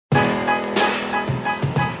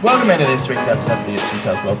Welcome into this week's episode of the It's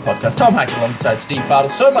Utah's World podcast. Tom Hack alongside Steve Bartle.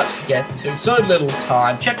 So much to get to, so little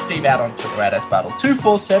time. Check Steve out on Twitter at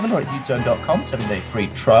sbartle247 or at utone.com. 7-day free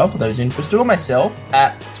trial for those interested. Or myself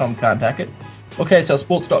at Tom Can't Hack It. Or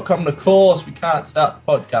KSLSports.com. And of course, we can't start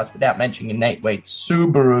the podcast without mentioning Nate Wade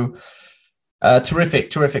Subaru.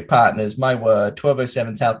 Terrific partners. My word,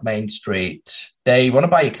 1207 South Main Street. They want to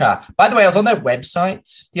buy your car. By the way, I was on their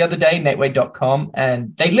website the other day, natewade.com,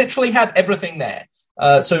 and they literally have everything there.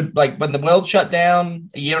 So like when the world shut down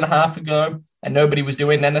a year and a half ago and nobody was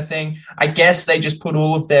doing anything, I guess they just put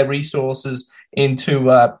all of their resources into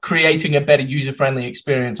creating a better user-friendly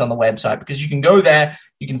experience on the website, because you can go there,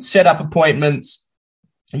 you can set up appointments,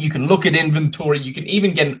 and you can look at inventory. You can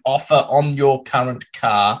even get an offer on your current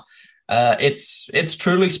car. It's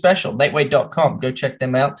truly special. Natewade.com. Go check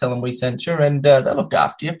them out. Tell them we sent you, and they'll look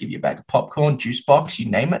after you. Give you a bag of popcorn, juice box, you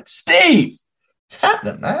name it. Steve, what's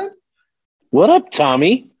happening, man? What up,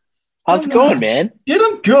 Tommy? How's it going, man? Dude,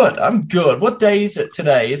 I'm good. What day is it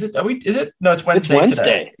today? No, it's Wednesday. It's Wednesday.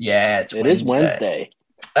 Today. Yeah, it is Wednesday.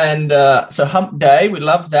 And so hump day, we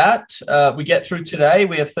love that. We get through today.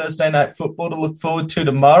 We have Thursday night football to look forward to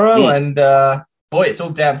tomorrow. And boy, it's all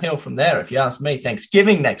downhill from there, if you ask me.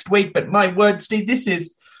 Thanksgiving next week. But my word, Steve, this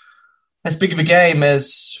is as big of a game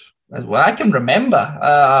as well I can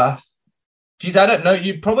remember. Geez, I don't know.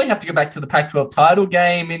 You'd probably have to go back to the Pac-12 title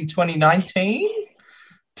game in 2019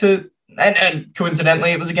 and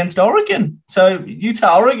coincidentally, it was against Oregon. So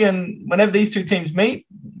Utah, Oregon, whenever these two teams meet,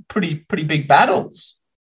 pretty big battles.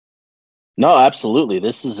 No, absolutely.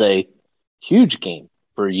 This is a huge game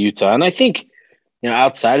for Utah. And I think,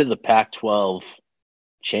 outside of the Pac-12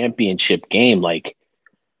 championship game,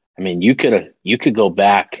 you could go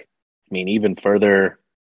back, even further,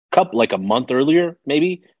 a month earlier,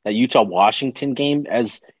 maybe, that Utah-Washington game,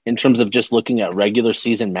 as in terms of just looking at regular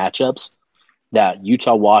season matchups. That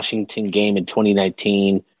Utah-Washington game in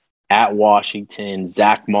 2019 at Washington,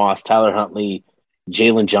 Zach Moss, Tyler Huntley,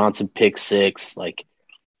 Jalen Johnson pick six,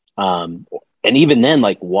 and even then,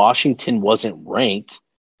 Washington wasn't ranked.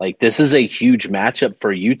 This is a huge matchup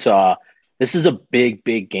for Utah. This is a big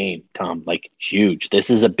game, Tom. Huge. This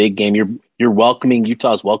is a big game.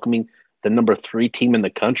 Utah's welcoming the number 3 team in the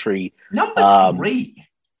country.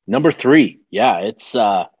 Number three. Yeah, it's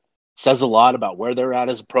says a lot about where they're at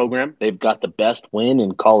as a program. They've got the best win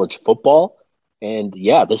in college football. And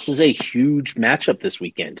yeah, this is a huge matchup this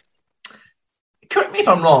weekend. Correct me if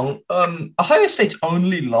I'm wrong. Ohio State's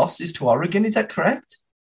only loss is to Oregon. Is that correct?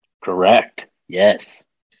 Correct. Yes.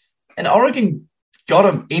 And Oregon got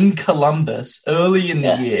them in Columbus early in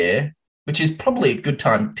the year, which is probably a good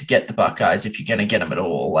time to get the Buckeyes if you're going to get them at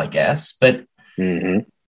all, I guess. But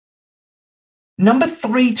number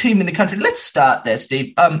 3 team in the country. Let's start there,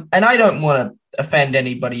 Steve. And I don't want to offend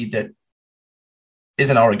anybody that is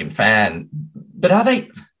an Oregon fan, but are they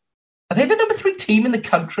the number 3 team in the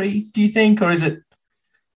country, do you think? Or is it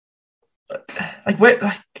I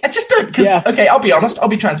just don't. Okay, I'll be honest. I'll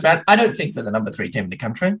be transparent. I don't think they're the number 3 team in the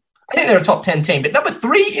country. I think they're a top 10 team, but number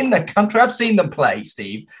 3 in the country, I've seen them play,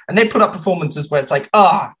 Steve, and they put up performances where it's they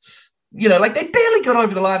barely got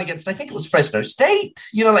over the line against, I think it was Fresno State,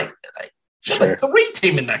 number 3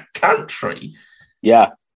 team in the country.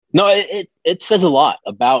 Yeah. No, it says a lot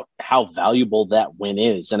about how valuable that win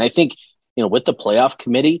is. And I think, with the playoff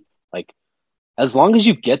committee, as long as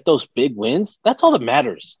you get those big wins, that's all that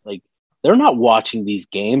matters. They're not watching these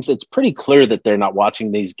games. It's pretty clear that they're not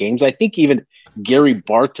watching these games. I think even Gary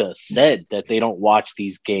Barta said that they don't watch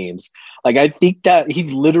these games. I think that he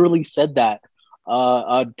literally said that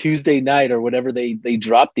on Tuesday night or whenever they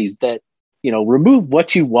dropped these, that, remove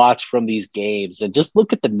what you watch from these games and just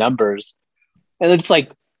look at the numbers. And it's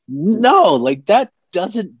no, that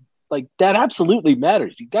doesn't, that absolutely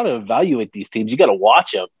matters. You got to evaluate these teams. You got to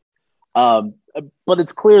watch them. But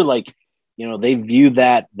it's clear, they view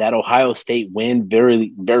that Ohio State win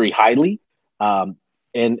very, very highly. And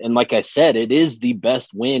like I said, it is the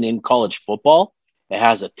best win in college football. It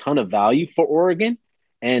has a ton of value for Oregon,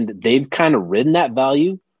 and they've kind of ridden that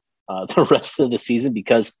value the rest of the season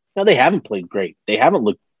because they haven't played great. They haven't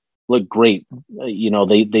looked great.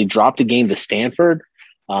 They dropped a game to Stanford.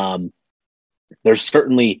 There's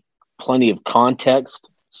certainly plenty of context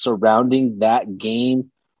surrounding that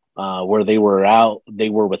game where they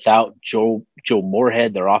were without Joe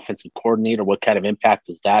Moorhead, their offensive coordinator. What kind of impact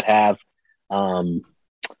does that have?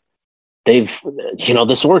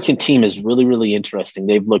 This Oregon team is really, really interesting.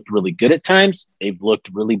 They've looked really good at times. They've looked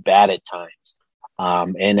really bad at times.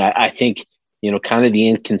 And I think, kind of the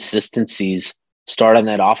inconsistencies start on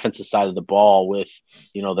that offensive side of the ball with,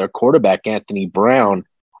 their quarterback, Anthony Brown.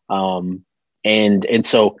 And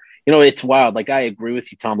so, it's wild. Like, I agree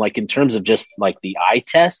with you, Tom. Like, in terms of just like the eye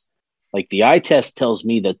test, like the eye test tells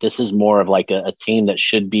me that this is more of like a team that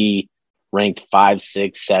should be ranked 5,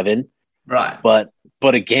 6, 7. Right. But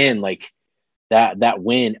again, like that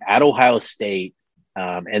win at Ohio State,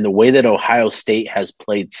 and the way that Ohio State has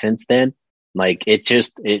played since then, like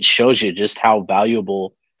it shows you just how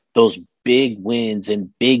valuable those big wins and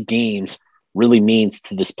big games really means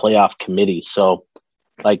to this playoff committee. So,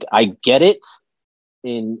 like, I get it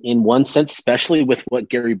in one sense, especially with what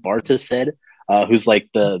Gary Barta said, who's like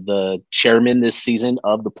the chairman this season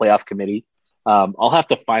of the playoff committee. I'll have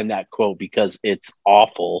to find that quote because it's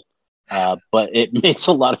awful, but it makes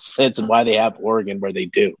a lot of sense and why they have Oregon where they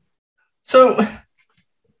do. So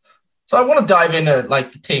I want to dive into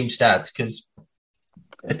like the team stats because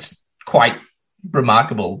it's quite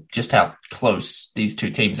remarkable just how close these two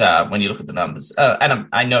teams are when you look at the numbers. And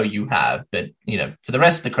I know you have, but for the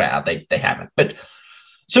rest of the crowd, they haven't. But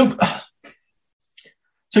so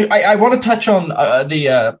I want to touch on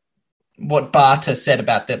the what Barta said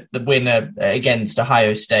about the winner against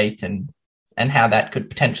Ohio State and how that could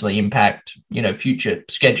potentially impact future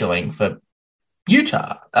scheduling for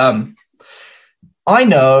Utah. I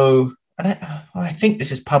know. I think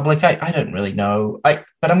this is public. I don't really know.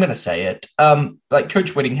 But I'm going to say it. Like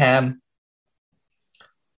Coach Whittingham,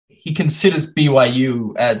 he considers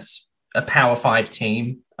BYU as a Power 5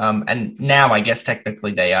 team. And now I guess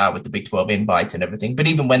technically they are with the Big 12 invite and everything. But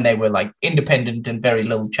even when they were like independent and very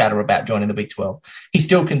little chatter about joining the Big 12, he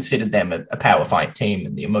still considered them a Power 5 team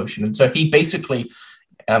and the emotion. And so he basically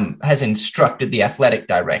has instructed the athletic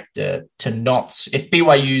director to not, if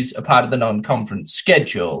BYU's a part of the non-conference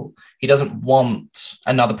schedule, he doesn't want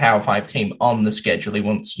another Power 5 team on the schedule. He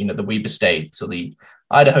wants, the Weber States or the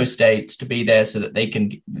Idaho States to be there so that they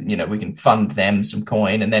can, we can fund them some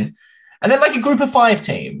coin. And then like a group of 5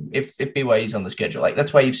 team, if BYU's on the schedule, like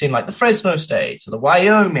that's why you've seen like the Fresno States or the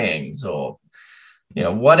Wyomings or,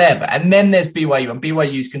 whatever. And then there's BYU, and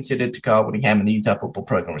BYU's considered to Kyle Whittingham and the Utah football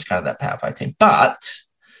program as kind of that Power 5 team.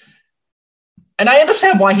 And I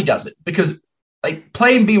understand why he does it, because like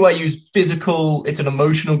playing BYU's physical, it's an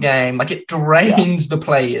emotional game. Like it drains the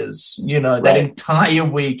players, Right. That entire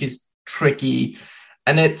week is tricky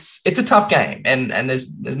and it's a tough game. And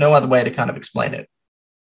there's no other way to kind of explain it.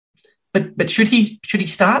 But should he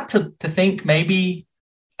start to think maybe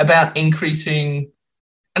about increasing?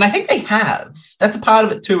 And I think they have. That's a part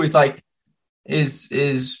of it too. Is like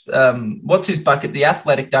is what's his bucket? The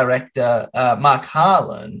athletic director, Mark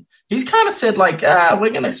Harlan. He's kind of said like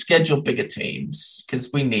we're going to schedule bigger teams because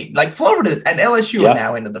we need like Florida and LSU are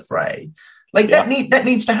now into the fray. Like that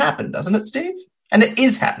needs to happen, doesn't it, Steve? And it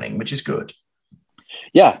is happening, which is good.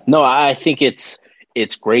 Yeah, no, I think it's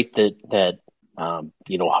great that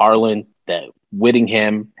Harlan, that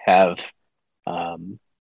Whittingham have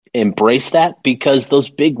embraced that, because those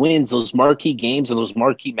big wins, those marquee games and those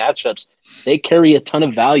marquee matchups, they carry a ton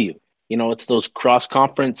of value. It's those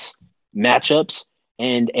cross-conference matchups,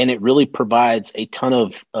 and it really provides a ton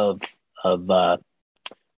of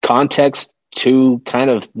context to kind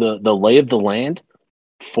of the lay of the land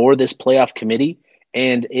for this playoff committee.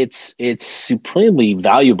 And it's supremely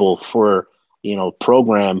valuable for,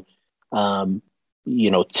 program, to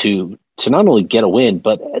not only get a win,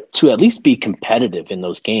 but to at least be competitive in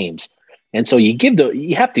those games. And so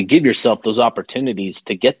you have to give yourself those opportunities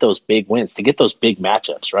to get those big wins, to get those big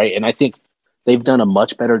matchups, right? And I think they've done a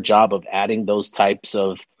much better job of adding those types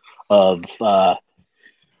of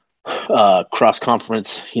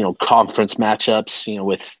cross-conference, conference matchups,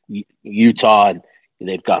 with Utah, and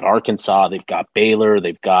they've got Arkansas, they've got Baylor,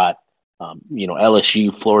 they've got,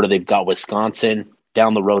 LSU, Florida, they've got Wisconsin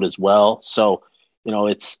down the road as well. So,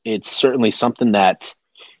 it's certainly something that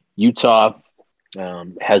Utah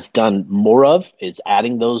has done more of, is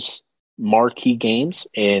adding those marquee games.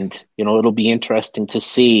 And, it'll be interesting to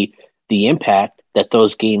see the impact that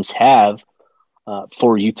those games have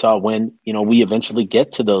for Utah when, we eventually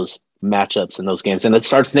get to those matchups in those games. And it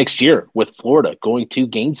starts next year with Florida going to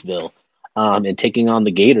Gainesville and taking on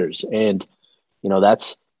the Gators. And,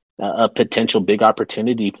 that's a potential big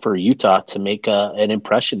opportunity for Utah to make an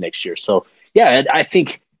impression next year. So, yeah, I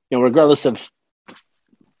think, regardless of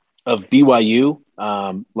BYU,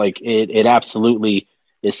 like it absolutely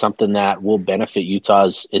is something that will benefit Utah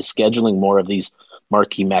is scheduling more of these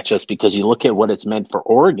marquee matchups, because you look at what it's meant for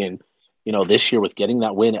Oregon, this year with getting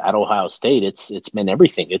that win at Ohio State, it's meant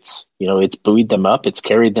everything. It's buoyed them up. It's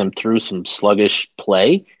carried them through some sluggish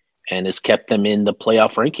play and has kept them in the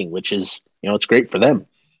playoff ranking, which is, it's great for them.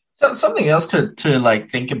 So something else to like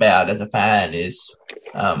think about as a fan is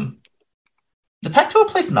the Pac-12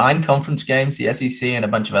 plays 9 conference games, the SEC and a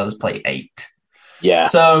bunch of others play 8. Yeah.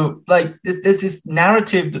 So, like, there's this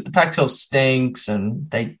narrative that the Pac-12 stinks, and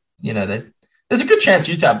there's a good chance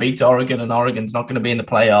Utah beats Oregon, and Oregon's not going to be in the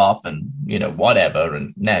playoff, and whatever.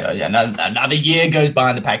 And now another year goes by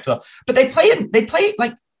in the Pac-12, but they play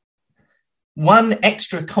like one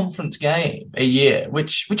extra conference game a year,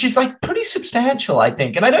 which is like pretty substantial, I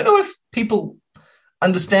think. And I don't know if people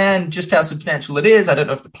understand just how substantial it is. I don't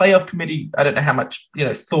know if the playoff committee, I don't know how much,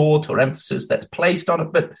 thought or emphasis that's placed on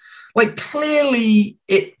it, but like clearly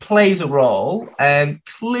it plays a role, and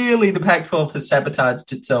clearly the Pac-12 has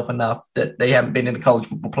sabotaged itself enough that they haven't been in the college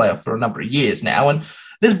football playoff for a number of years now. And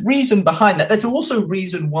there's reason behind that. There's also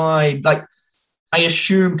reason why, like, I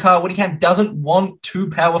assume Kyle Whittingham doesn't want 2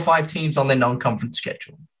 Power 5 teams on their non-conference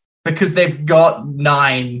schedule because they've got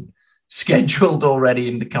 9 scheduled already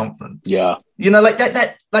in the conference. Yeah. Like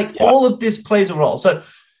that all of this plays a role. So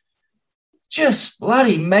just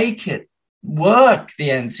bloody make it work, the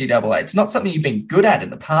NCAA. It's not something you've been good at in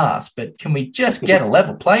the past, but can we just get a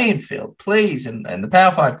level playing field, please? And the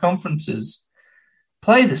Power 5 conferences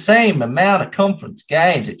play the same amount of conference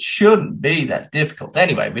games. It shouldn't be that difficult.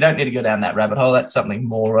 Anyway, we don't need to go down that rabbit hole. That's something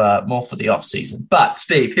more for the off season. But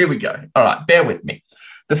Steve, here we go. All right, bear with me.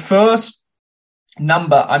 The first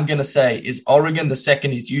number I'm going to say is Oregon. The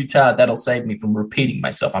second is Utah. That'll save me from repeating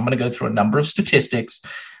myself. I'm going to go through a number of statistics,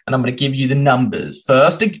 and I'm going to give you the numbers.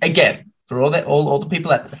 First, again, for all the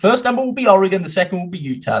people out there, the first number will be Oregon. The second will be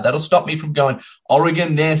Utah. That'll stop me from going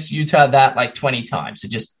Oregon this, Utah that, like 20 times. So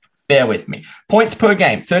just bear with me. Points per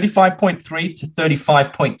game, 35.3 to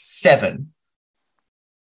 35.7.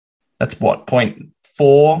 That's what,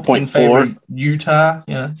 0.4 in favor of Utah?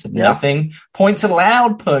 Yeah, so nothing. Points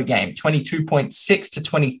allowed per game, 22.6 to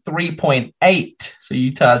 23.8. So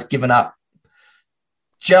Utah's given up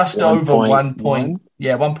just over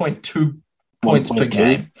 1.2 points per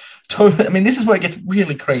game. Total, I mean, this is where it gets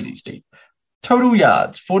really crazy, Steve. Total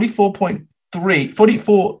yards,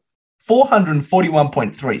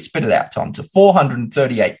 441.3. Spit it out, Tom, to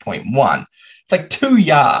 438.1. It's like 2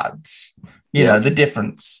 yards, the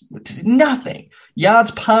difference, which is nothing. Yards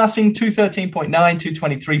passing, 213.9,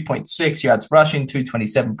 223.6. Yards rushing,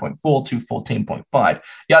 227.4, 214.5.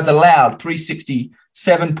 Yards allowed,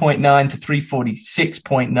 367.9 to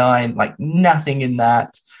 346.9. Like nothing in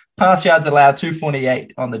that. Pass yards allowed,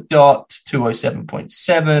 248 on the dot,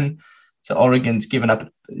 207.7. So Oregon's given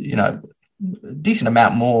up, a decent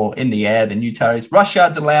amount more in the air than Utah is. Rush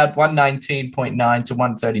yards allowed, 119.9 to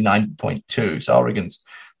 139.2. So Oregon's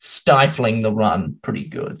stifling the run pretty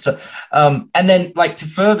good. So, and then like to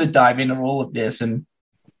further dive into all of this, and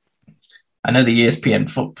I know the ESPN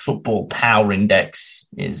football power index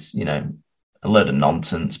is, a load of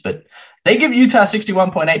nonsense, but they give Utah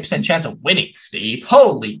 61.8% chance of winning, Steve.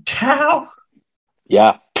 Holy cow.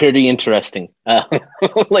 Yeah, pretty interesting.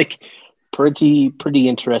 Pretty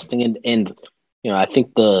interesting. And I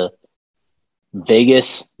think the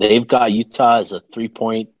Vegas, they've got Utah as a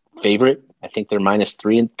 3-point favorite. I think they're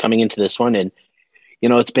 -3 coming into this one. And,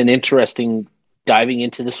 it's been interesting diving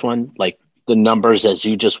into this one. Like the numbers, as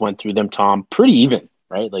you just went through them, Tom, pretty even,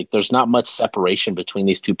 right? Like there's not much separation between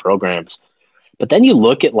these two programs. But then you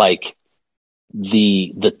look at like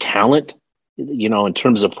the talent, in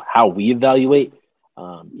terms of how we evaluate,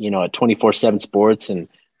 at 24/7 Sports and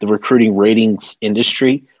the recruiting ratings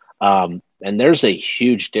industry. And there's a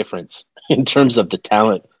huge difference in terms of the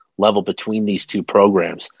talent level between these two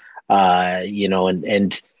programs.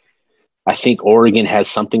 And I think Oregon has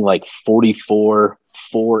something like 44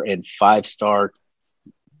 4- and 5-star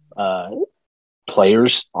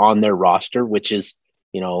players on their roster, which is,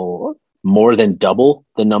 more than double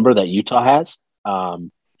the number that Utah has.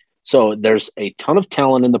 So there's a ton of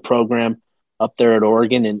talent in the program up there at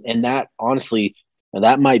Oregon. And that honestly,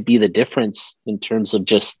 that might be the difference in terms of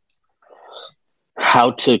just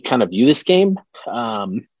how to kind of view this game.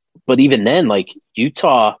 But even then, like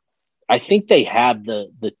Utah, I think they have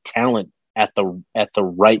the talent at the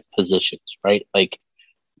right positions, right? Like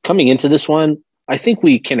coming into this one, I think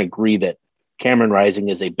we can agree that Cameron Rising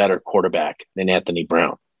is a better quarterback than Anthony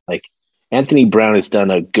Brown. Like Anthony Brown has done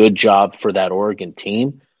a good job for that Oregon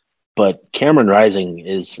team, but Cameron Rising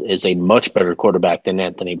is a much better quarterback than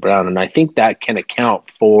Anthony Brown. And I think that can account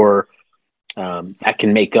for, that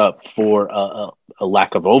can make up for a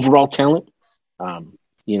lack of overall talent.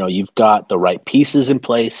 You've got the right pieces in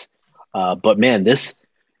place. But man, this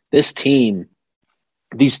team,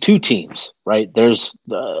 these two teams, right? There's,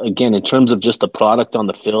 again, in terms of just the product on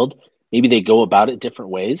the field, maybe they go about it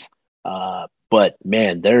different ways. But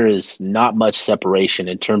man, there is not much separation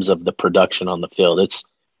in terms of the production on the field.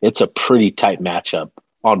 It's a pretty tight matchup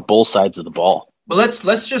on both sides of the ball. Well,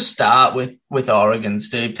 let's just start with Oregon,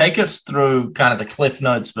 Steve. Take us through kind of the Cliff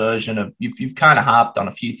Notes version of you've kind of harped on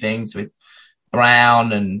a few things with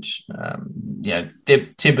Brown and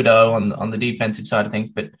Thibodeau on the defensive side of things,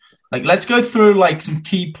 but like let's go through like some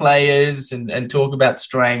key players and talk about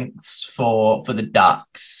strengths for the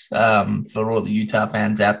Ducks for all the Utah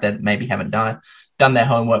fans out there that maybe haven't done their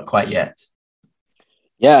homework quite yet.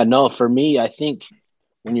 Yeah, no, for me, I think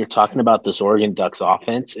when you're talking about this Oregon Ducks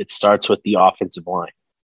offense, it starts with the offensive line.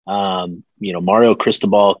 Mario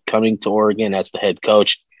Cristobal coming to Oregon as the head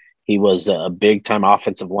coach. He was a big-time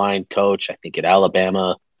offensive line coach, I think, at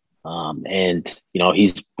Alabama.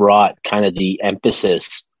 He's brought kind of the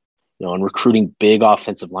emphasis, on recruiting big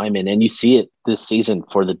offensive linemen. And you see it this season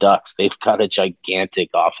for the Ducks. They've got a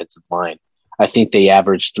gigantic offensive line. I think they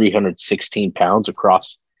averaged 316 pounds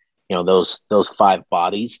across, those five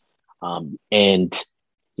bodies.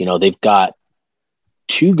 They've got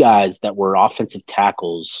two guys that were offensive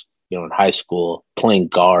tackles, in high school playing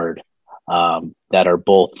guard that are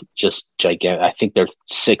both just gigantic. I think they're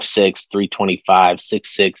 6'6", 325,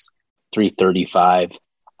 6'6", 335.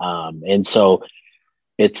 And so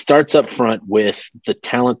it starts up front with the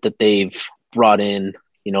talent that they've brought in,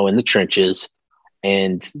 in the trenches,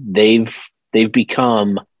 and they've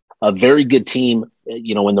become a very good team,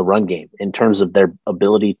 in the run game in terms of their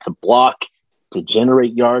ability to block, to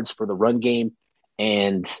generate yards for the run game.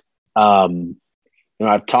 And,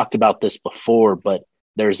 I've talked about this before, but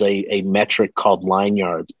there's a metric called line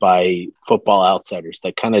yards by Football Outsiders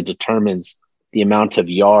that kind of determines the amount of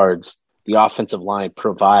yards the offensive line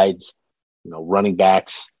provides, running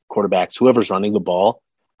backs, quarterbacks, whoever's running the ball.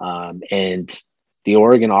 And the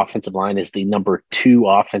Oregon offensive line is the number 2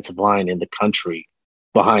 offensive line in the country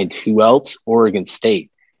behind who else? Oregon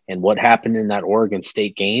State. And what happened in that Oregon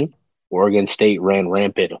State game? Oregon State ran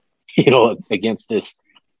rampant, against this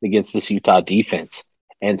Utah defense.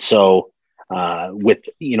 And so, but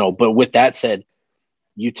with that said,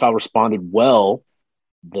 Utah responded well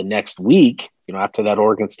the next week, after that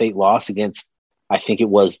Oregon State loss against, I think it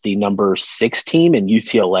was the number 6 team in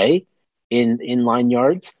UCLA in line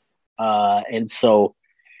yards. And so,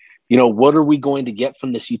 what are we going to get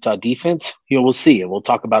from this Utah defense? We'll see. And we'll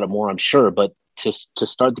talk about it more, I'm sure. But to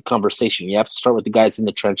start the conversation, you have to start with the guys in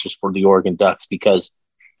the trenches for the Oregon Ducks, because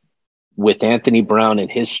with Anthony Brown and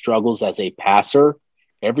his struggles as a passer,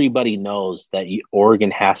 everybody knows that Oregon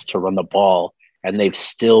has to run the ball, and they've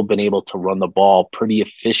still been able to run the ball pretty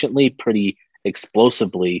efficiently, pretty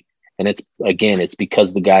explosively. And it's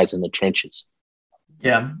because the guys in the trenches.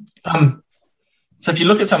 Yeah. So if you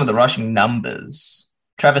look at some of the rushing numbers,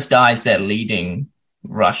 Travis Dye is their leading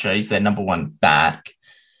rusher. He's their number 1 back.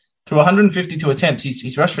 Through 152 attempts,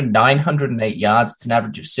 he's rushed for 908 yards. It's an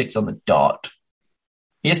average of 6 on the dot.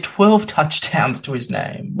 He has 12 touchdowns to his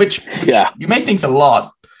name, which you may think's a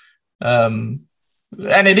lot. And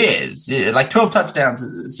it is. Like 12 touchdowns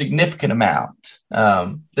is a significant amount.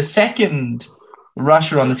 The second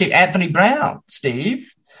rusher on the team, Anthony Brown,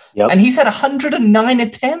 Steve. Yep. And he's had 109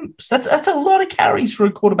 attempts. That's a lot of carries for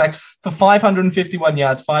a quarterback for 551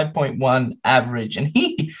 yards, 5.1 average. And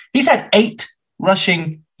he's had 8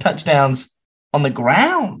 rushing touchdowns on the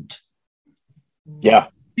ground. Yeah.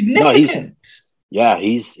 Significant.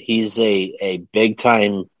 He's a big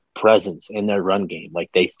time presence in their run game. Like,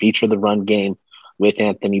 they feature the run game with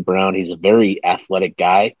Anthony Brown. He's a very athletic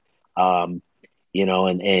guy. And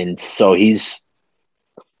so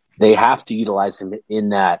they have to utilize him in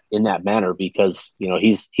that manner, because,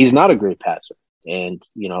 he's not a great passer. And,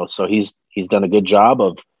 so he's done a good job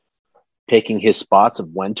of picking his spots of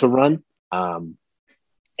when to run.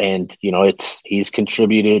 He's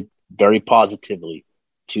contributed very positively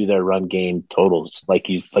to their run game totals. Like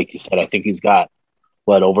you said, I think he's got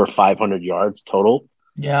over 500 yards total.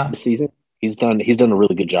 Yeah, this season. He's done a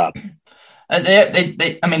really good job.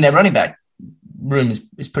 Their running back room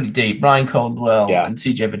is pretty deep. Ryan Caldwell and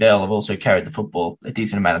CJ Vidal have also carried the football a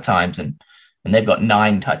decent amount of times, and they've got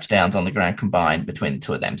 9 touchdowns on the ground combined between the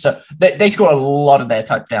two of them. So they score a lot of their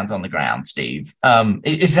touchdowns on the ground, Steve.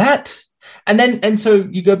 Is that, and so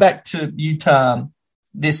you go back to Utah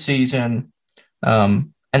this season,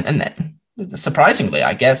 and surprisingly,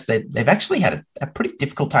 I guess they've actually had a pretty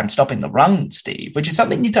difficult time stopping the run, Steve, which is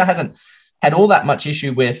something Utah hasn't had all that much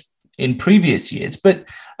issue with in previous years. But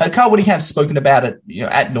Carl Whittingham has spoken about it,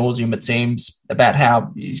 ad nauseum, it seems, about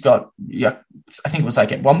how he's got, I think it was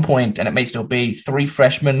like at one point, and it may still be, 3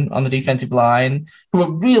 freshmen on the defensive line who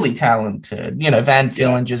are really talented, Van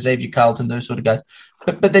Fillinger, Xavier Carlton, those sort of guys.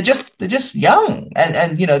 But they're just young,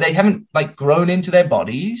 and they haven't grown into their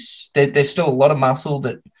bodies. There's still a lot of muscle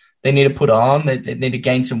that they need to put on. They need to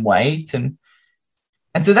gain some weight, and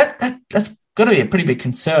so that's got to be a pretty big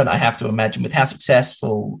concern, I have to imagine, with how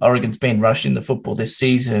successful Oregon's been rushing the football this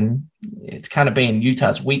season. It's kind of been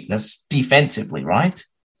Utah's weakness defensively, right?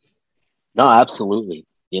 No, absolutely.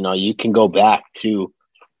 You can go back to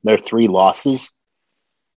their 3 losses,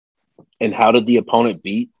 and how did the opponent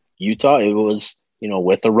beat Utah? It was,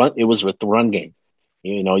 with the run. It was with the run game.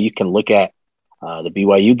 You can look at the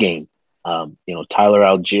BYU game. Tyler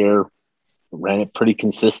Algier ran it pretty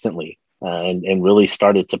consistently and really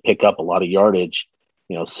started to pick up a lot of yardage,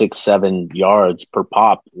 6-7 yards per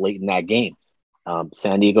pop late in that game.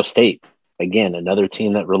 San Diego State, again, another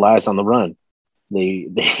team that relies on the run. They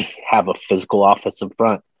have a physical offensive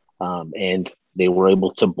front, and they were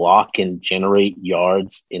able to block and generate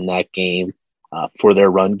yards in that game for their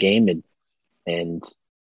run game. And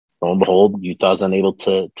lo and behold, Utah's unable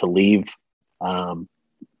to leave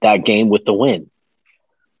that game with the win.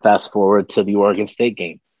 Fast forward to the Oregon State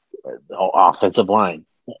game. Offensive line,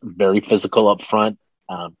 very physical up front,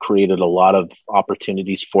 created a lot of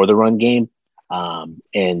opportunities for the run game.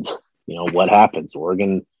 And what happens?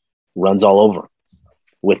 Oregon runs all over.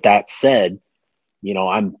 With that said,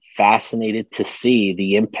 I'm fascinated to see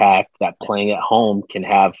the impact that playing at home can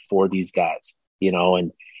have for these guys,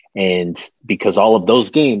 and because all of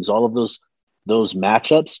those games, all of those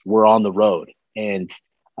matchups were on the road. And,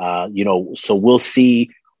 so we'll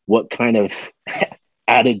see what kind of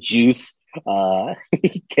added juice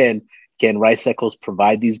can Rice Eccles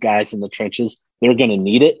provide these guys in the trenches. They're going to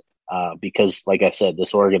need it because, like I said,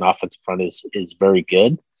 this Oregon offensive front is very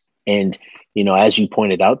good. And, as you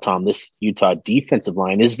pointed out, Tom, this Utah defensive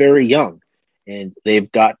line is very young, and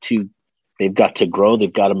they've got to grow.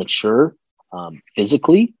 They've got to mature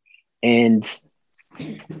physically. And,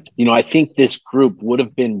 I think this group would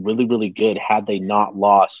have been really, really good had they not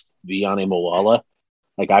lost Viane Moala.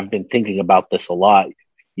 Like, I've been thinking about this a lot.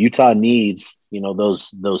 Utah needs,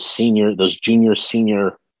 those junior,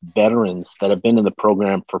 senior veterans that have been in the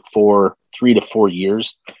program for 3 to 4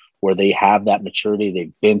 years, where they have that maturity.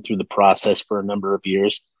 They've been through the process for a number of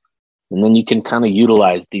years. And then you can kind of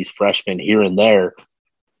utilize these freshmen here and there.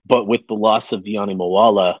 But with the loss of Viane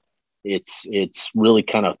Moala, it's really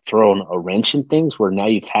kind of thrown a wrench in things, where now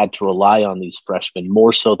you've had to rely on these freshmen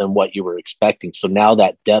more so than what you were expecting. So now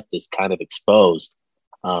that depth is kind of exposed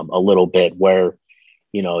a little bit, where,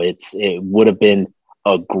 it would have been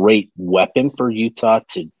a great weapon for Utah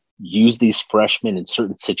to use these freshmen in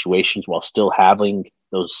certain situations while still having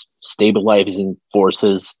those stabilizing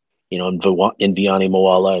forces, in Viane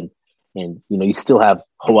Moala, and you still have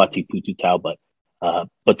Hoati Pututau,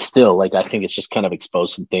 but still, like, I think it's just kind of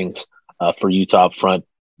exposed some things for Utah up front,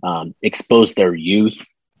 exposed their youth,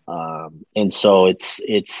 and so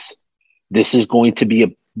this is going to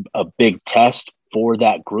be a big test for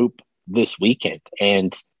that group this weekend.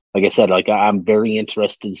 And like I said, I'm very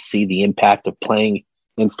interested to see the impact of playing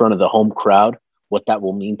in front of the home crowd, what that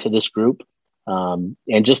will mean to this group, and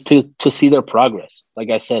just to see their progress.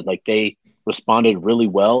 Like I said, they responded really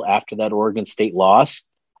well after that Oregon State loss.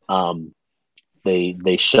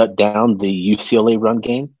 They shut down the UCLA run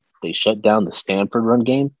game. They shut down the Stanford run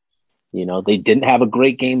game. They didn't have a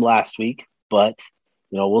great game last week, but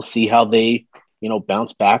we'll see how they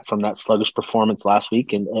bounce back from that sluggish performance last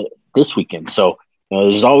week and this weekend. So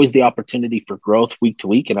there's always the opportunity for growth week to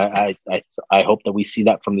week, and I hope that we see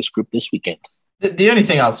that from this group this weekend. The only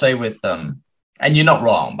thing I'll say with them, and you're not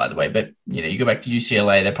wrong, by the way, but you go back to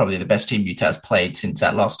UCLA, they're probably the best team Utah's played since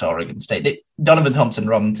that loss to Oregon State. Donovan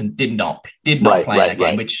Thompson-Robinson did not play in that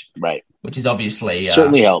game, which is obviously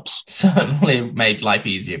certainly helps. Certainly made life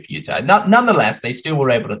easier for Utah. Nonetheless, they still were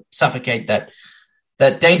able to suffocate that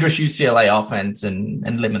dangerous UCLA offense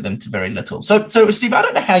and limit them to very little. So Steve, I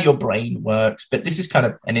don't know how your brain works, but this is kind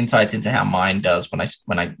of an insight into how mine does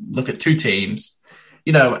when I look at two teams,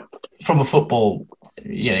 from a football,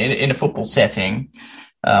 in a football setting.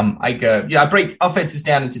 I go, I break offenses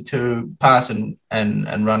down into two: pass and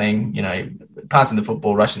running, passing the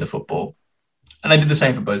football, rushing the football. And I did the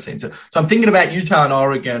same for both teams. So I'm thinking about Utah and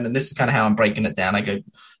Oregon, and this is kind of how I'm breaking it down. I go,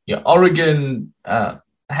 Oregon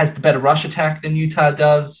has the better rush attack than Utah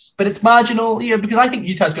does, but it's marginal, because I think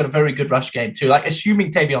Utah's got a very good rush game too. Like,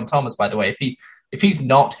 assuming Tavion Thomas, by the way, if he's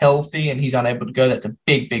not healthy and he's unable to go, that's a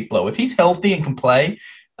big, big blow. If he's healthy and can play,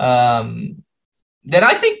 then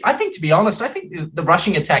I think, to be honest, I think the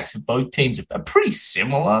rushing attacks for both teams are pretty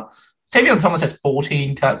similar. Tavion Thomas has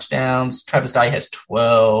 14 touchdowns. Travis Dye has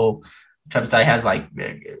 12. Travis Dye has I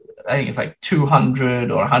think it's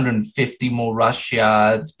 200 or 150 more rush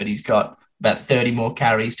yards, but he's got about 30 more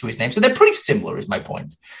carries to his name. So they're pretty similar, is my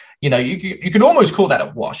point. You can almost call that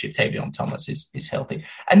a wash if Tavion Thomas is healthy.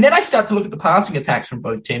 And then I start to look at the passing attacks from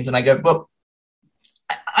both teams, and I go, well,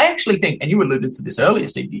 I actually think, and you alluded to this earlier,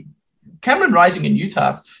 Steve, Cameron Rising in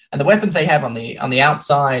Utah and the weapons they have on the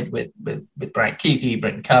outside with Brant Keithy,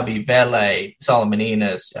 Brenton Covey, Vele, Solomon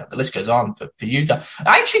Enos, the list goes on for Utah.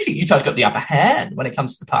 I actually think Utah's got the upper hand when it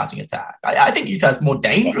comes to the passing attack. I think Utah's more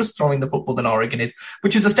dangerous throwing the football than Oregon is,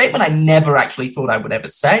 which is a statement I never actually thought I would ever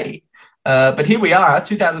say. But here we are,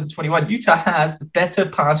 2021. Utah has the better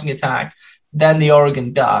passing attack than the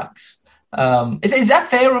Oregon Ducks. Is that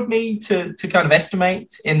fair of me to kind of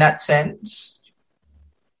estimate in that sense?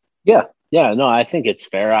 Yeah, no, I think it's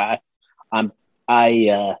fair. And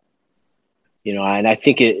I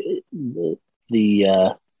think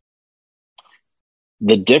the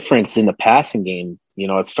difference in the passing game,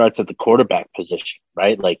 it starts at the quarterback position,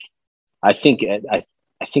 right? Like, I think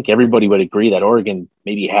everybody would agree that Oregon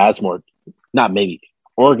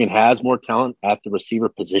Oregon has more talent at the receiver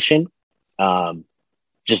position,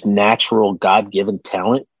 just natural God-given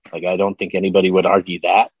talent. Like, I don't think anybody would argue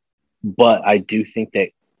that, but I do think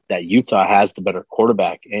that Utah has the better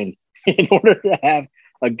quarterback. And in order to have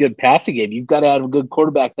a good passing game, you've got to have a good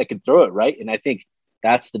quarterback that can throw it, right? And I think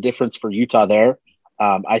that's the difference for Utah there.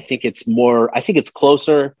 I think it's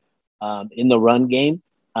closer in the run game.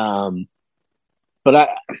 But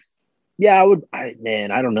I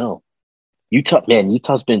don't know.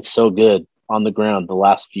 Utah's been so good on the ground the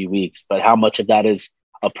last few weeks, but how much of that is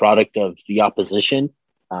a product of the opposition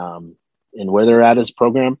and where they're at as a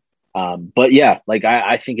program? But yeah, like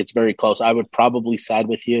I think it's very close. I would probably side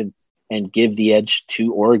with you and give the edge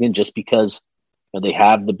to Oregon just because they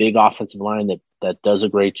have the big offensive line that does a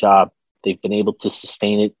great job. They've been able to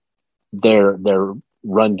sustain it, their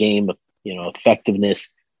run game, effectiveness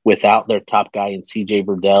without their top guy in CJ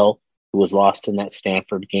Verdell, who was lost in that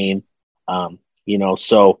Stanford game.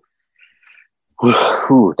 So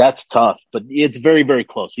that's tough, but it's very, very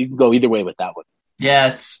close. You can go either way with that one.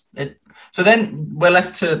 Yeah, so then we're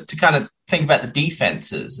left to kind of think about the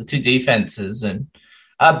two defenses, and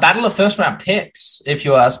battle of first-round picks, if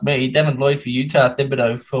you ask me. Devin Lloyd for Utah,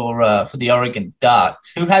 Thibodeau for the Oregon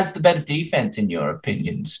Ducks. Who has the better defense, in your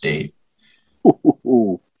opinion, Steve?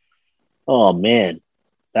 Oh, man,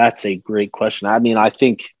 that's a great question. I mean, I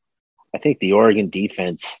think the Oregon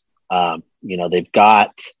defense, they've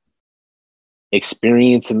got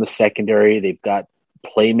experience in the secondary. They've got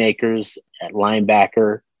playmakers at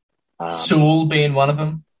linebacker. Sewell being one of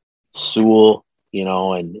them.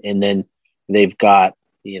 And then they've got,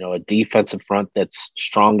 a defensive front that's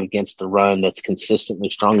strong against the run, that's consistently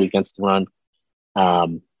strong against the run.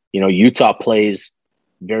 Utah plays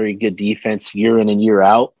very good defense year in and year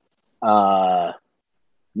out.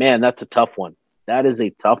 Man, that's a tough one. That is a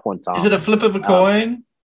tough one, Tom. Is it a flip of a coin?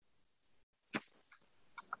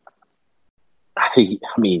 I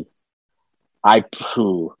mean,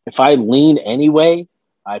 if I lean anyway,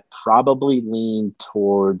 I probably lean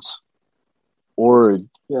towards Oregon.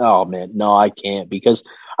 Oh man, no, I can't, because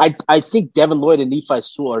I think Devin Lloyd and Nephi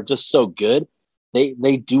Sewell are just so good. They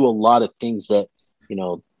do a lot of things that,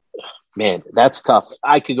 man, that's tough.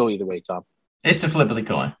 I could go either way, Tom. It's a flip of the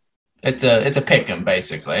coin. It's a pick 'em,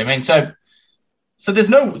 basically. I mean, so there's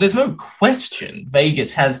no question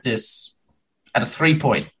Vegas has this at a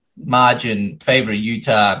 3-point margin favor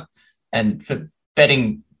Utah. And for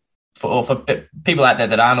betting, for people out there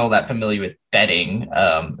that aren't all that familiar with betting,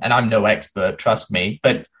 and I'm no expert, trust me,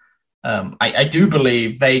 but I do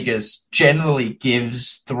believe Vegas generally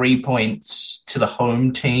gives 3 points to the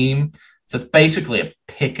home team. So it's basically a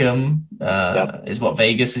pick 'em, is what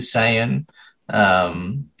Vegas is saying.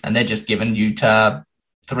 And they're just giving Utah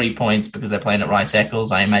 3 points because they're playing at Rice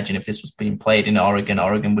Eccles. I imagine if this was being played in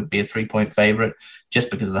Oregon would be a 3-point favorite just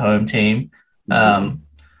because of the home team.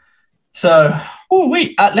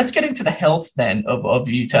 Let's get into the health then of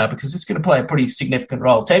Utah, because it's going to play a pretty significant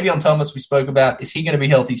role. Tavion Thomas, we spoke about. Is he going to be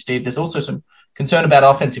healthy, Steve? There's also some concern about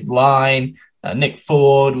offensive line. Nick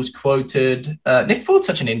Ford was quoted. Nick Ford's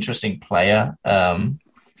such an interesting player. And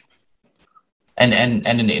in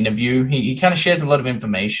an interview, he kind of shares a lot of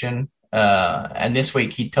information. And this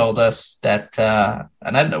week he told us that, and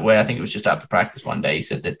I don't know where, I think it was just after practice one day, he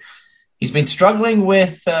said that he's been struggling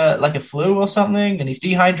with like a flu or something, and he's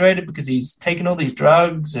dehydrated because he's taken all these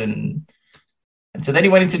drugs. And so then he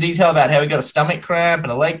went into detail about how he got a stomach cramp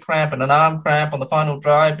and a leg cramp and an arm cramp on the final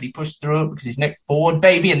drive, but he pushed through it because he's Nick Ford,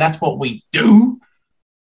 baby, and that's what we do.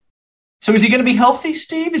 So is he going to be healthy,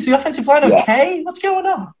 Steve? Is the offensive line okay? What's going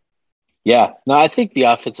on? Yeah, no, I think the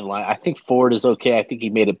offensive line, I think Ford is okay. I think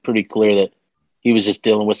he made it pretty clear that he was just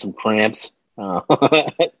dealing with some cramps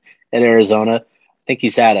at Arizona. I think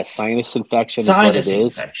he's had a sinus infection. Sinus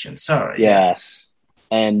infection, sorry. Yeah. Yes.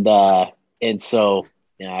 And so,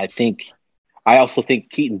 I think I also think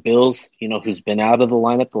Keaton Bills, who's been out of the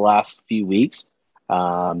lineup the last few weeks,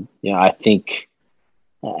 I think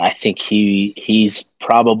he's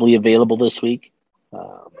probably available this week.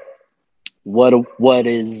 What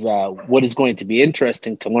is going to be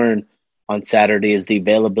interesting to learn on Saturday is the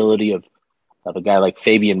availability of a guy like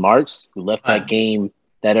Fabian Martz, who left that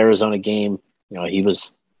Arizona game.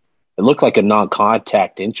 It looked like a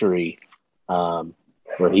non-contact injury,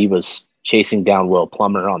 where he was chasing down Will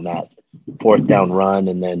Plummer on that fourth down run,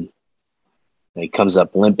 and then he comes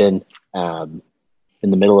up limping in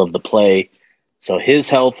the middle of the play. So his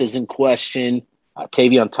health is in question.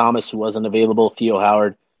 Tavion Thomas, who wasn't available, Theo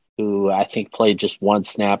Howard, who I think played just one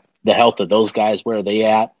snap. The health of those guys, where are they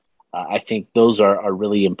at? I think those are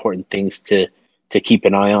really important things to keep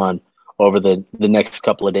an eye on over the next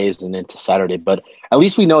couple of days and into Saturday. But at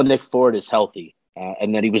least we know Nick Ford is healthy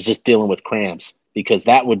and that he was just dealing with cramps, because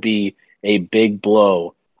that would be a big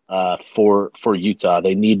blow for Utah.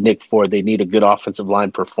 They need Nick Ford. They need a good offensive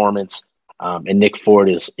line performance, and Nick Ford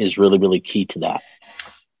is really, really key to that.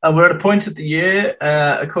 We're at a point of the year,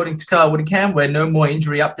 according to Kyle Whittingham, where no more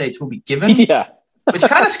injury updates will be given. Yeah. Which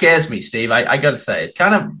kind of scares me, Steve. I got to say,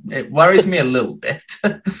 it worries me a little bit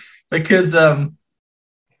because,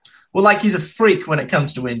 he's a freak when it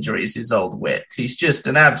comes to injuries, his old Whit. He's just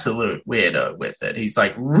an absolute weirdo with it. He's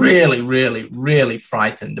like really, really, really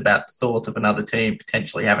frightened about the thought of another team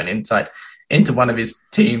potentially having insight into one of his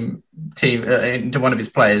into one of his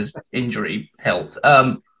players' injury health.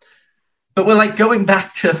 But we're going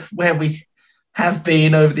back to where we have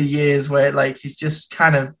been over the years, where he's just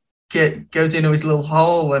kind of goes into his little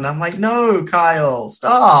hole, and I'm like, no, Kyle,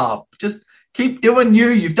 stop. Just keep doing you.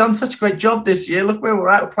 You've done such a great job this year. Look where we're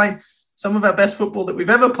at. We're playing some of our best football that we've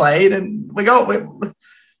ever played, and we're going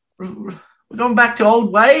back to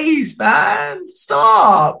old ways, man.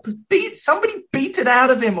 Stop. Somebody beat it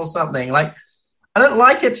out of him or something. I don't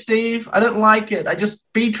like it, Steve. I don't like it. I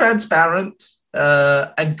just be transparent,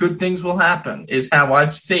 and good things will happen is how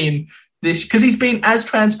I've seen this, because he's been as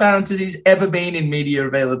transparent as he's ever been in media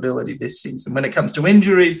availability this season. When it comes to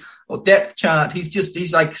injuries or depth chart,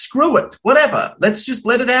 he's like, screw it, whatever. Let's just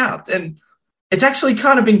let it out. And it's actually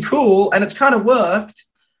kind of been cool, and it's kind of worked.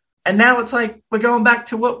 And now it's like we're going back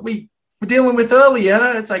to what we were dealing with earlier.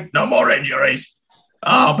 It's like, no more injuries.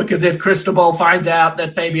 Oh, because if Cristobal finds out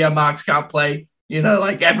that Fabian Martz can't play,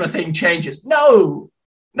 everything changes. No,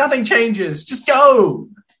 nothing changes. Just go.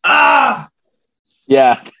 Yeah.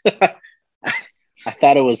 I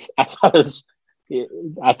thought it was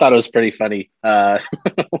pretty funny. I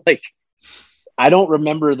don't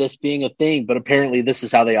remember this being a thing, but apparently this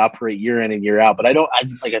is how they operate year in and year out. But I don't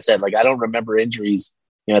remember injuries,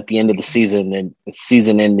 at the end of the season and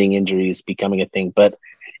season-ending injuries becoming a thing. But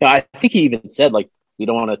I think he even said we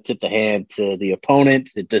don't want to tip the hand to the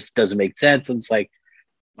opponent. It just doesn't make sense. And it's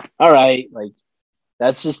all right,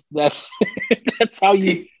 that's how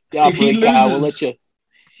you operate. He loses. We'll let you.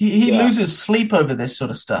 He loses sleep over this sort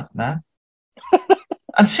of stuff, man.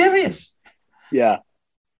 I'm serious. Yeah.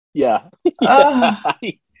 I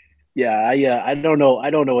don't know. I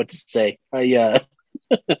don't know what to say.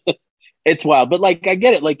 It's wild, but I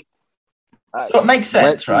get it. So it makes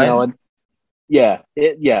sense, right? I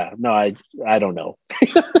don't know.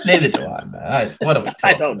 Neither do I, man. What are we talking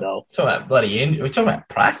I don't know. Talking about we're talking about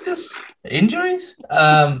practice? Injuries?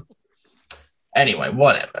 Anyway,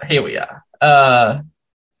 whatever. Here we are.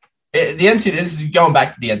 This is going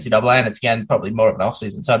back to the NCAA, and it's again probably more of an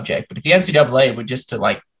off-season subject. But if the NCAA were just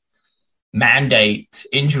to mandate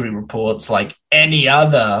injury reports like any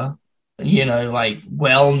other,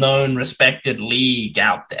 well-known, respected league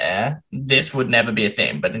out there, this would never be a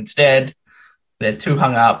thing. But instead, they're too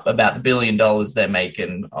hung up about the $1 billion they're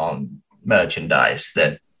making on merchandise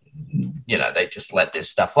that they just let this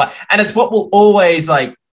stuff fly. And it's what will always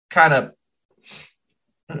kind of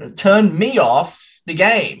turn me off the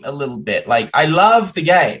game a little bit. I love the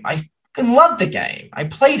game. I fucking love the game. I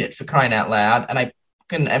played it, for crying out loud, and I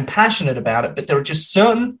am passionate about it, but there are just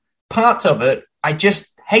certain parts of it I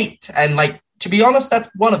just hate. And to be honest,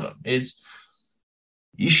 that's one of them. Is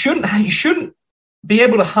you shouldn't be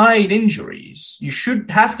able to hide injuries. You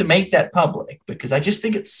should have to make that public, because I just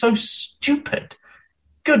think it's so stupid.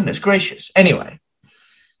 Goodness gracious. Anyway,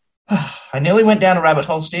 I nearly went down a rabbit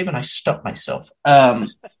hole, Steve, and I stopped myself.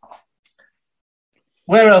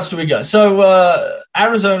 Where else do we go? So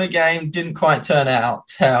Arizona game didn't quite turn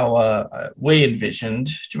out how we envisioned.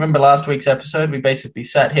 Do you remember last week's episode? We basically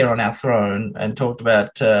sat here on our throne and talked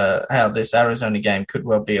about how this Arizona game could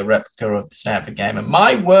well be a replica of the Stanford game. And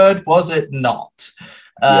my word, was it not?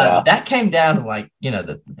 That came down to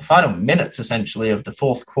the final minutes, essentially, of the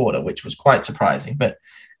fourth quarter, which was quite surprising. But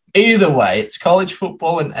either way, it's college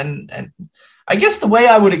football. And I guess the way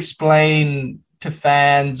I would explain to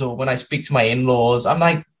fans or when I speak to my in-laws, I'm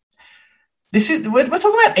like, we're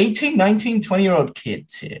talking about 18, 19, 20-year-old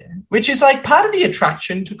kids here, which is like part of the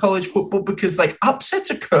attraction to college football because like upsets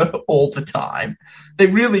occur all the time. They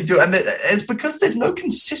really do. And it's because there's no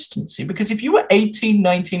consistency. Because if you were 18,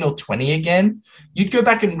 19, or 20 again, you'd go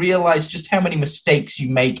back and realize just how many mistakes you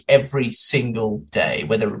make every single day,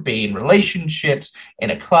 whether it be in relationships, in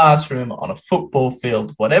a classroom, on a football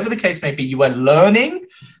field, whatever the case may be. You are learning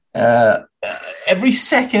every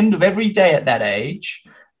second of every day at that age.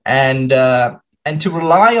 And to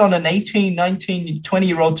rely on an 18, 19,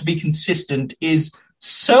 20-year-old to be consistent is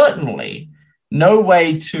certainly no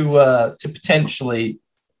way to potentially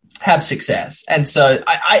have success. And so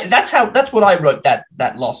that's what I wrote that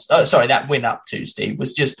win up to, Steve,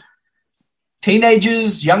 was just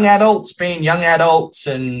teenagers, young adults being young adults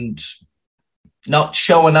and not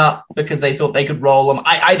showing up because they thought they could roll them.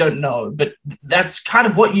 I don't know, but that's kind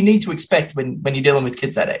of what you need to expect when you're dealing with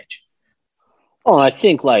kids that age. Well, I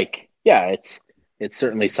think it's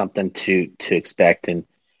certainly something to expect, and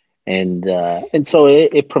so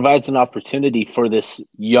it provides an opportunity for this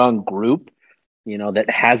young group, that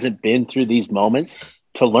hasn't been through these moments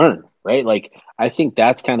to learn, right? Like, I think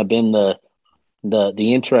that's kind of been the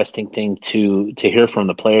interesting thing to hear from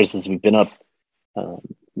the players as we've been up,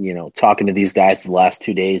 talking to these guys the last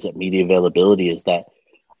 2 days at media availability is that,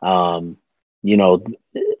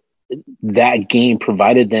 that game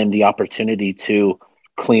provided them the opportunity to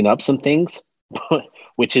clean up some things,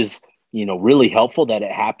 which is, really helpful that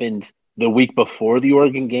it happened the week before the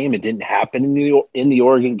Oregon game. It didn't happen in the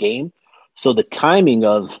Oregon game. So the timing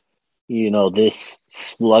of, this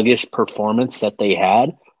sluggish performance that they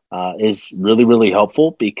had is really, really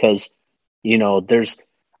helpful because, there's,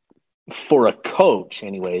 for a coach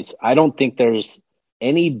anyways, I don't think there's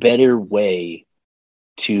any better way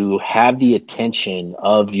to have the attention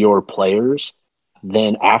of your players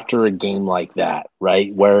than after a game like that,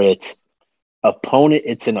 right? Where it's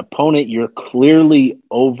an opponent you're clearly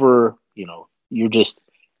over,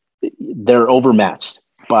 they're overmatched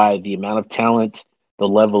by the amount of talent, the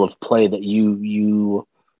level of play that you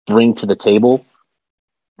bring to the table.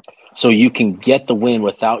 So you can get the win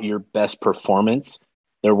without your best performance.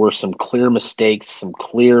 There were some clear mistakes, some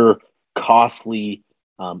clear costly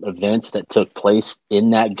events that took place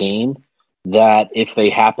in that game that if they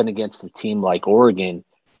happen against a team like Oregon,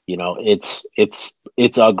 it's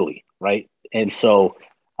ugly, right? And so,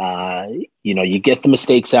 you get the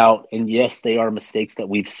mistakes out, and yes, they are mistakes that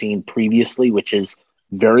we've seen previously, which is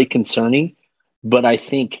very concerning. But I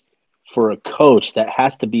think for a coach, that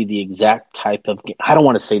has to be the exact type of game. I don't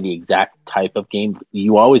want to say the exact type of game.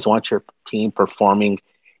 You always want your team performing,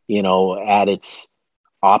 at its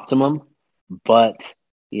optimum, but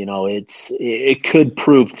it could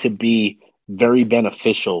prove to be very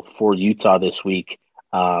beneficial for Utah this week.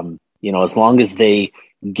 As long as they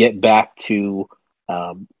get back to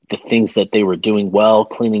the things that they were doing well,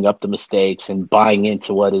 cleaning up the mistakes and buying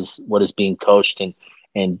into what is being coached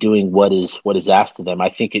and doing what is asked of them, I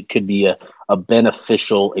think it could be a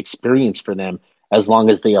beneficial experience for them as long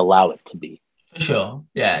as they allow it to be. For sure.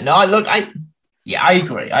 Yeah. No, I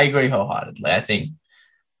agree. I agree wholeheartedly. I think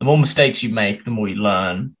the more mistakes you make, the more you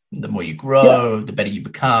learn, the more you grow, the better you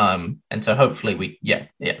become. And so hopefully I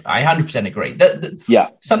 100% agree.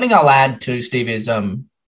 Something I'll add to, Steve, is, and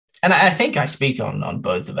I think I speak on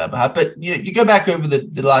both of our behalf, but you go back over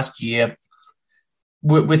the last year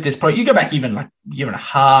with this project, you go back even like a year and a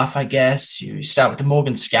half, I guess. You start with the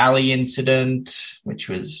Morgan Scally incident, which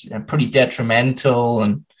was pretty detrimental.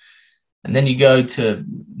 And then you go to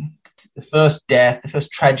the first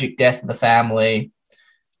tragic death of the family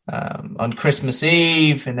on Christmas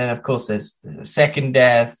Eve. And then, of course, there's a second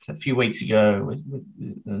death a few weeks ago with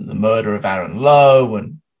the murder of Aaron Lowe.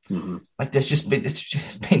 And it's just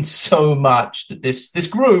been so much that this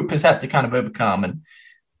group has had to kind of overcome, and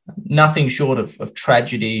nothing short of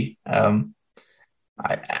tragedy. I'm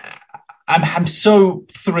so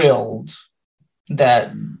thrilled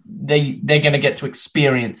that they're going to get to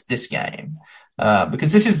experience this game.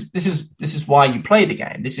 Because this is why you play the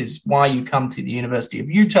game. This is why you come to the University of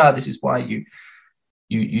Utah. This is why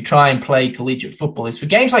you try and play collegiate football. Is for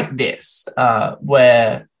games like this,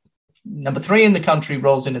 where number 3 in the country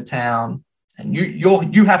rolls into town, and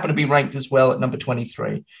you happen to be ranked as well at number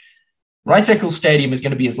 23. Rice-Eccles Stadium is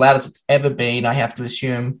going to be as loud as it's ever been, I have to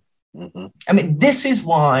assume. I mean, this is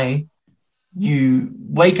why you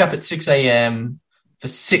wake up at 6 a.m. for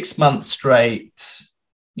 6 months straight.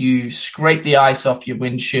 You scrape the ice off your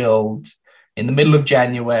windshield. in the middle of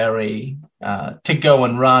January to go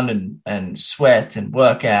and run and sweat and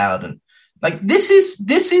work out. And like, this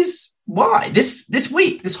is why this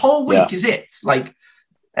week, this whole week is it. Like,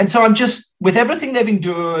 and so I'm just, with everything they've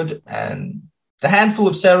endured and the handful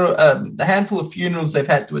of funerals they've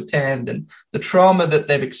had to attend and the trauma that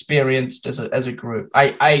they've experienced as a group,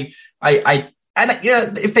 and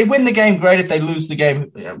if they win the game, great. If they lose the game,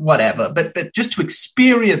 whatever. But just to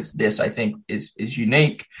experience this, I think is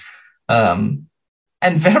unique, and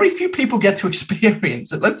very few people get to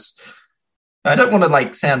experience it. I don't want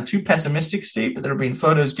to sound too pessimistic, Steve, but there have been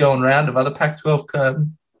photos going around of other Pac-12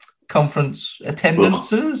 conference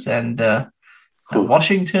attendances and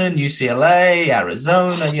Washington, UCLA,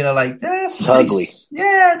 Arizona. It's ugly.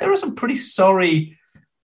 There are some pretty sorry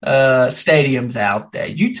stadiums out there.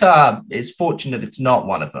 Utah is fortunate it's not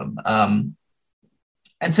one of them,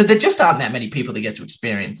 and so there just aren't that many people that get to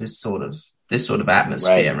experience this sort of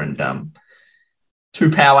atmosphere. Right. And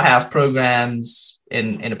two powerhouse programs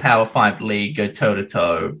in a Power 5 league go toe to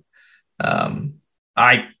toe.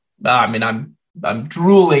 I mean, I'm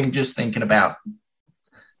drooling just thinking about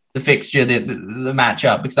the fixture, the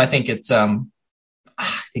matchup, because I think it's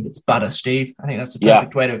butter, Steve. I think that's the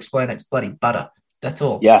perfect way to explain it. It's bloody butter. That's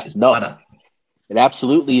all. Yeah, butter. It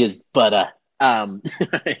absolutely is butter.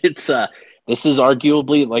 This is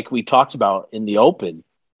arguably, like we talked about in the Open,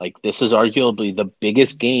 like this is arguably the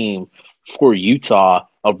biggest game for Utah,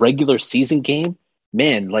 a regular season game.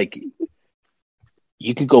 Man, like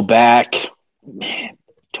you could go back,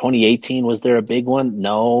 2018, was there a big one?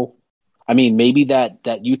 No. I mean, maybe that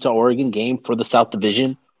Utah-Oregon game for the South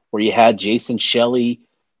Division where you had Jason Shelley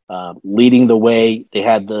leading the way. They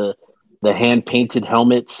had the hand-painted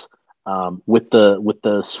helmets with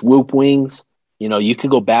the swoop wings. You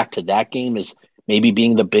could go back to that game as maybe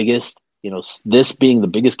being the biggest, this being the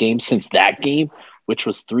biggest game since that game, which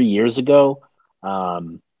was 3 years ago.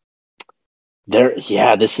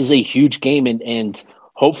 This is a huge game, and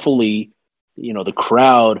hopefully, the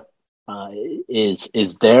crowd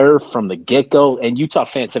is there from the get-go. And Utah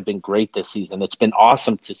fans have been great this season. It's been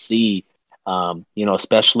awesome to see,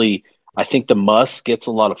 especially I think the Muss gets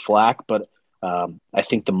a lot of flack, but I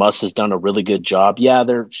think the Muss has done a really good job. Yeah,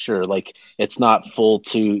 they're sure, it's not full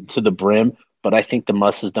to the brim, but I think the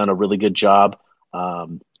Muss has done a really good job.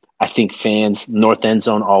 I think fans, North End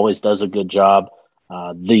Zone always does a good job.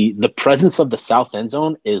 The presence of the South End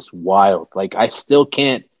Zone is wild.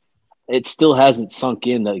 It still hasn't sunk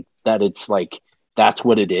in that it's that's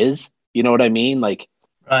what it is. You know what I mean? Right.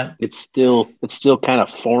 It's still kind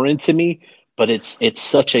of foreign to me, but it's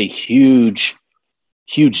such a huge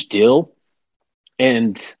deal,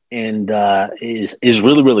 and is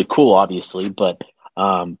really, really cool, obviously. But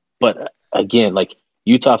again,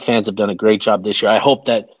 Utah fans have done a great job this year. I hope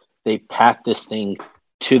that they pack this thing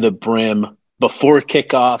to the brim before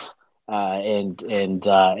kickoff. And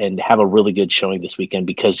have a really good showing this weekend,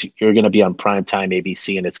 because you're going to be on primetime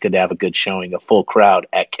ABC, and it's good to have a good showing, a full crowd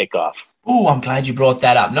at kickoff. Oh, I'm glad you brought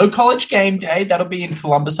that up. No College Game Day. That'll be in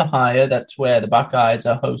Columbus, Ohio. That's where the Buckeyes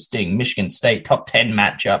are hosting Michigan State, top 10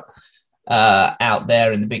 matchup out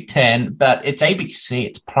there in the Big Ten. But it's ABC.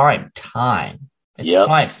 It's prime time. It's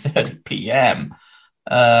 5:30 p.m.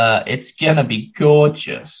 It's going to be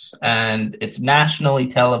gorgeous, and it's nationally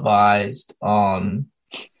televised on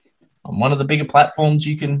one of the bigger platforms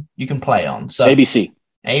you can play on. So ABC.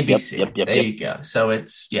 Yep, there you go. So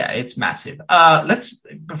it's massive.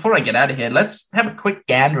 Before I get out of here, let's have a quick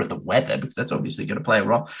gander at the weather, because that's obviously going to play a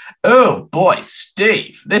role. Oh boy,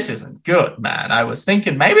 Steve, this isn't good, man. I was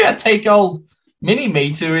thinking maybe I'd take old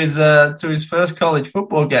Mini-Me to his first college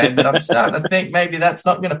football game, but I'm starting to think maybe that's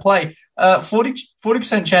not going to play.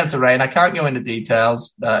 40% chance of rain. I can't go into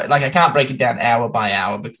details. I can't break it down hour by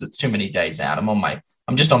hour because it's too many days out.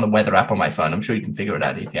 I'm just on the weather app on my phone. I'm sure you can figure it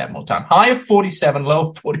out if you have more time. High of 47, low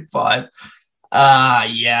of 45.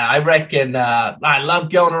 I reckon I love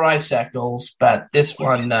going to Rice Eccles, but this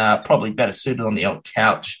one probably better suited on the old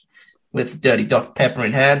couch with dirty Dr. Pepper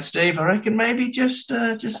in hand, Steve. I reckon maybe just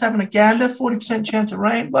having a gander, 40% chance of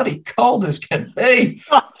rain. Bloody cold as can be.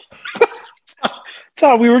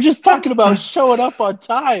 Tom, we were just talking about showing up on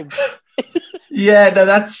time. Yeah,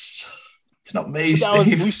 no, it's not me,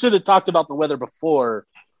 Steve. We should have talked about the weather before.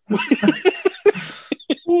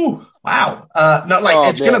 Ooh, wow.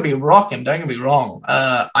 It's going to be rocking. Don't get me wrong.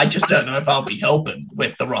 I just don't know if I'll be helping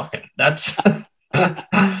with the rocking. That's...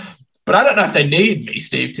 But I don't know if they need me,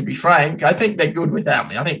 Steve, to be frank. I think they're good without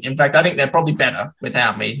me. I think they're probably better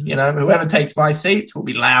without me. Whoever takes my seat will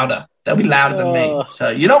be louder. They'll be louder than me. So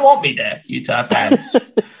you don't want me there, Utah fans.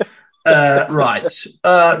 Right.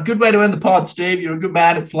 Good way to end the pod, Steve. You're a good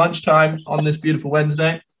man. It's lunchtime on this beautiful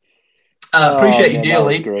Wednesday. Appreciate you man,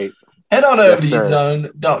 dearly. that was great. Head on over to sir.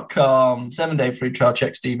 uzone.com, 7-day free trial.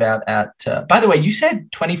 Check Steve out at, by the way, you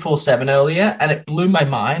said 24/7 earlier, and it blew my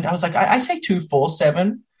mind. I was like, I say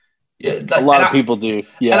 247. Yeah, a lot of people do.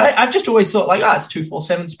 Yeah. And I've just always thought, like, it's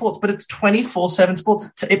 247 sports, but it's 24/7 sports.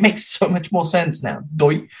 It makes so much more sense now.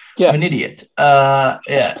 Yeah. I'm an idiot.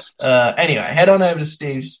 Anyway, head on over to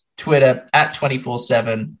Steve's Twitter at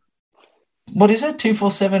 24/7. What is it?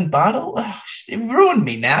 247 Bartle? It ruined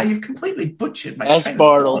me now. You've completely butchered my S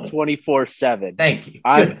Bartle 24/7. Thank you.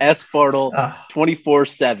 I'm S Bartle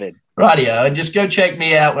 24/7. Radio, and just go check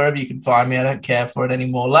me out wherever you can find me. I don't care for it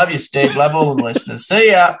anymore. Love you, Steve. Love all the listeners.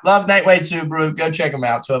 See ya. Love Nate Wade Subaru. Go check them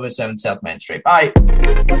out. 1207 South Main Street. Bye.